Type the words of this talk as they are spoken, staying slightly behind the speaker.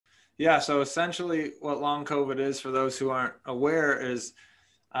Yeah, so essentially what long COVID is, for those who aren't aware, is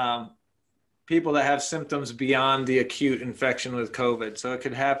people that have symptoms beyond the acute infection with COVID. So it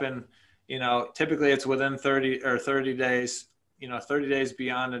could happen, typically it's within 30 days, 30 days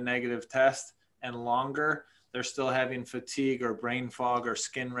beyond a negative test and longer. They're still having fatigue or brain fog or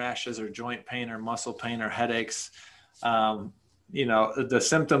skin rashes or joint pain or muscle pain or headaches. The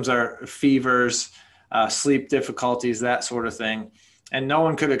symptoms are fevers, sleep difficulties, that sort of thing. And no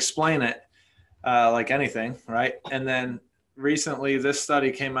one could explain it like anything, right? And then recently this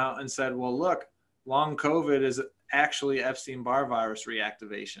study came out and said, well, look, long COVID is actually Epstein-Barr virus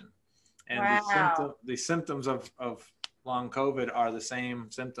reactivation. And Wow. the symptoms of long COVID are the same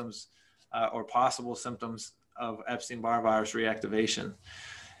symptoms or possible symptoms of Epstein-Barr virus reactivation.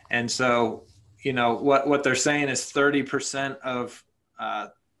 And so, what they're saying is 30% of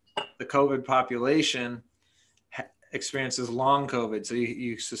the COVID population experiences long COVID. So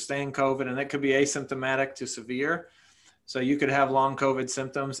you sustain COVID, and it could be asymptomatic to severe. So you could have long COVID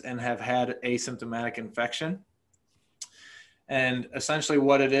symptoms and have had asymptomatic infection. And essentially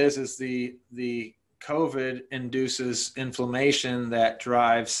what it is the COVID induces inflammation that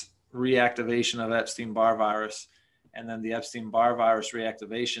drives reactivation of Epstein-Barr virus. And then the Epstein-Barr virus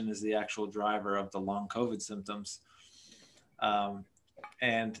reactivation is the actual driver of the long COVID symptoms.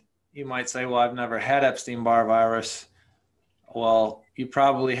 And you might say, well, I've never had Epstein-Barr virus. Well, you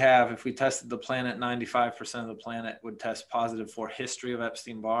probably have. If we tested the planet, 95% of the planet would test positive for history of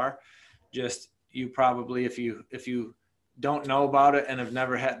Epstein-Barr. Just you probably, if you don't know about it and have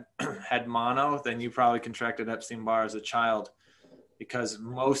never had mono, then you probably contracted Epstein-Barr as a child, because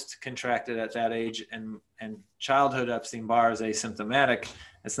most contracted at that age, and childhood Epstein-Barr is asymptomatic.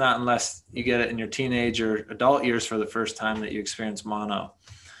 It's not unless you get it in your teenage or adult years for the first time that you experience mono.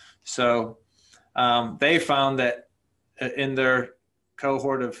 So they found that in their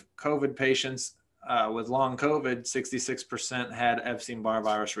cohort of COVID patients with long COVID, 66% had Epstein-Barr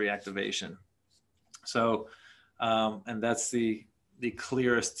virus reactivation. So, and that's the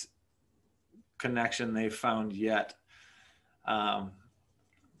clearest connection they've found yet.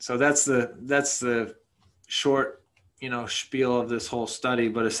 So that's the short, spiel of this whole study.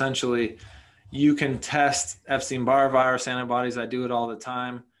 But essentially, you can test Epstein-Barr virus antibodies. I do it all the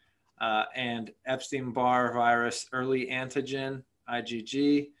time. And Epstein-Barr virus early antigen,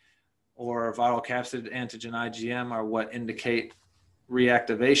 IgG, or viral capsid antigen, IgM, are what indicate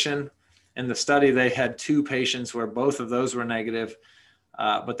reactivation. In the study, they had 2 patients where both of those were negative,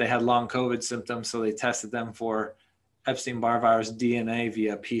 but they had long COVID symptoms. So they tested them for Epstein-Barr virus DNA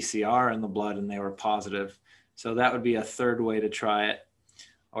via PCR in the blood, and they were positive. So that would be a third way to try it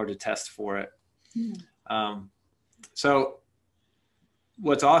or to test for it. So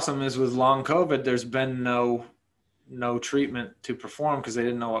what's awesome is with long COVID, there's been no treatment to perform because they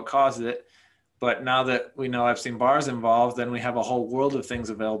didn't know what caused it. But now that we know Epstein-Barr is involved, then we have a whole world of things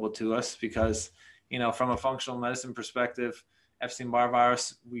available to us because, from a functional medicine perspective, Epstein-Barr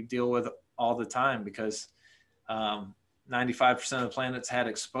virus we deal with all the time because 95% of the planet's had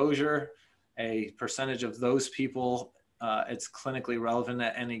exposure. A percentage of those people, it's clinically relevant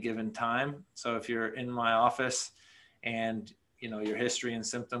at any given time. So if you're in my office and your history and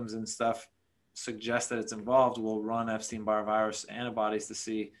symptoms and stuff suggest that it's involved, we'll run Epstein-Barr virus antibodies to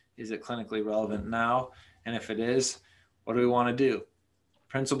see, is it clinically relevant now? And if it is, what do we want to do?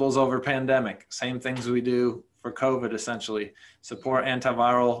 Principles over pandemic, same things we do for COVID, essentially. Support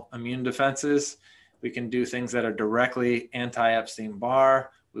antiviral immune defenses. We can do things that are directly anti-Epstein-Barr.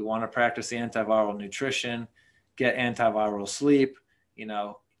 We want to practice the antiviral nutrition, get antiviral sleep,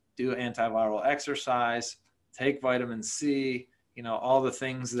 do antiviral exercise, take vitamin C, all the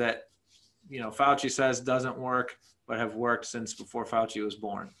things that, Fauci says doesn't work, but have worked since before Fauci was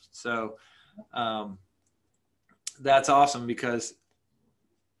born. So that's awesome because,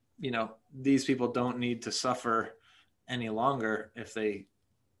 these people don't need to suffer any longer if they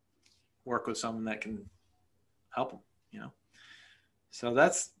work with someone that can help them, So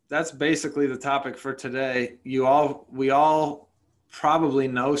that's basically the topic for today. We all probably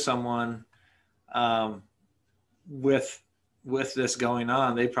know someone with this going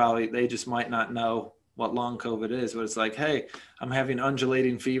on. They just might not know what long COVID is, but it's like, hey, I'm having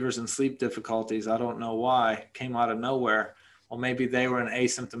undulating fevers and sleep difficulties. I don't know why. Came out of nowhere. Well, maybe they were an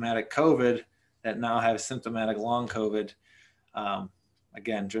asymptomatic COVID that now have symptomatic long COVID,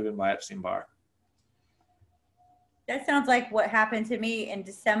 again, driven by Epstein-Barr. That sounds like what happened to me in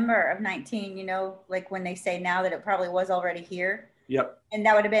December of 19, like when they say now that it probably was already here. Yep. And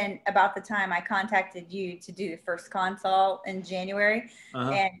that would have been about the time I contacted you to do the first consult in January.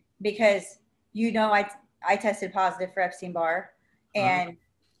 And because, I tested positive for Epstein-Barr, and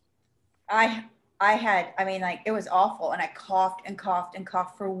I had, I mean, like it was awful, and I coughed and coughed and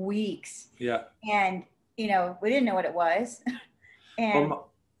coughed for weeks, Yeah. and we didn't know what it was, and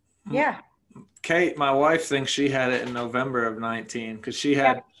Well, yeah, Kate, my wife, thinks she had it in November of 19 because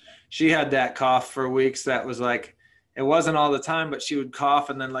yeah, she had that cough for weeks. That was like, it wasn't all the time, but she would cough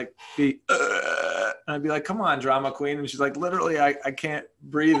and then like be, and I'd be like, come on, drama queen. And she's like, literally, I can't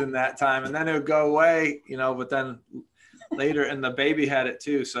breathe in that time. And then it would go away, but then later, and the baby had it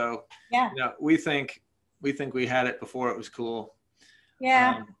too. So, yeah, we think we had it before it was cool.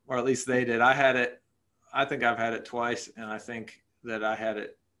 yeah. Or at least they did. I think I've had it twice. And I think that I had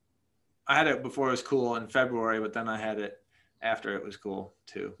it before it was cool in February, but then I had it after it was cool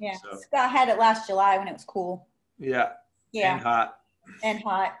too. Yeah, So Scott had it last July when it was cool. yeah. Yeah, And hot. and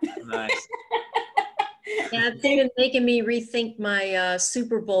hot. Nice. Yeah, it's even making me rethink my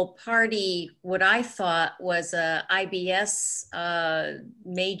Super Bowl party. What I thought was a IBS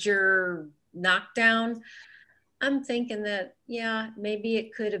major knockdown. I'm thinking that, yeah, maybe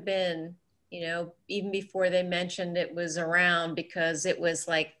it could have been, even before they mentioned it was around, because it was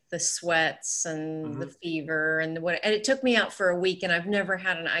like the sweats and the fever and and it took me out for a week, and I've never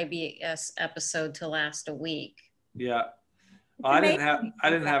had an IBS episode to last a week. Yeah. Well, I didn't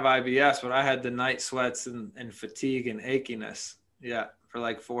have IBS, but I had the night sweats and fatigue and achiness. Yeah. For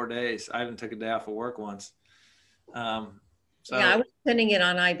like 4 days. I even took a day off of work once. So Yeah, I was pinning it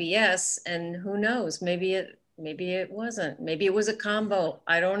on IBS, and who knows, maybe it wasn't. Maybe it was a combo.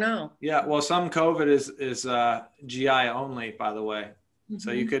 I don't know. yeah, well, some COVID is GI only, by the way.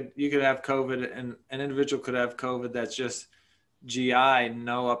 So you could have COVID, and an individual could have COVID that's just GI,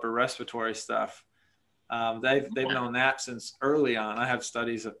 no upper respiratory stuff. They've known that since early on. I have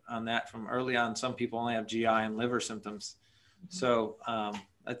studies on that from early on. Some people only have GI and liver symptoms. So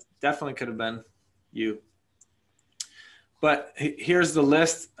that definitely could have been you. But here's the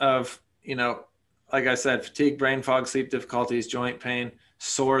list of, like I said, fatigue, brain fog, sleep difficulties, joint pain,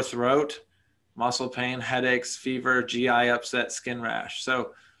 sore throat, muscle pain, headaches, fever, GI upset, skin rash.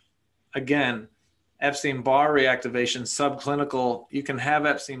 So again, Epstein-Barr reactivation, subclinical, you can have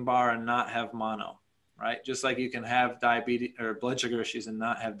Epstein-Barr and not have mono, right? Just like you can have diabetes or blood sugar issues and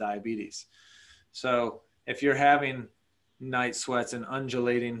not have diabetes. So if you're having night sweats and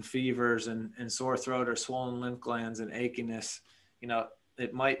undulating fevers and sore throat or swollen lymph glands and achiness,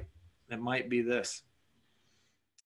 it might be this.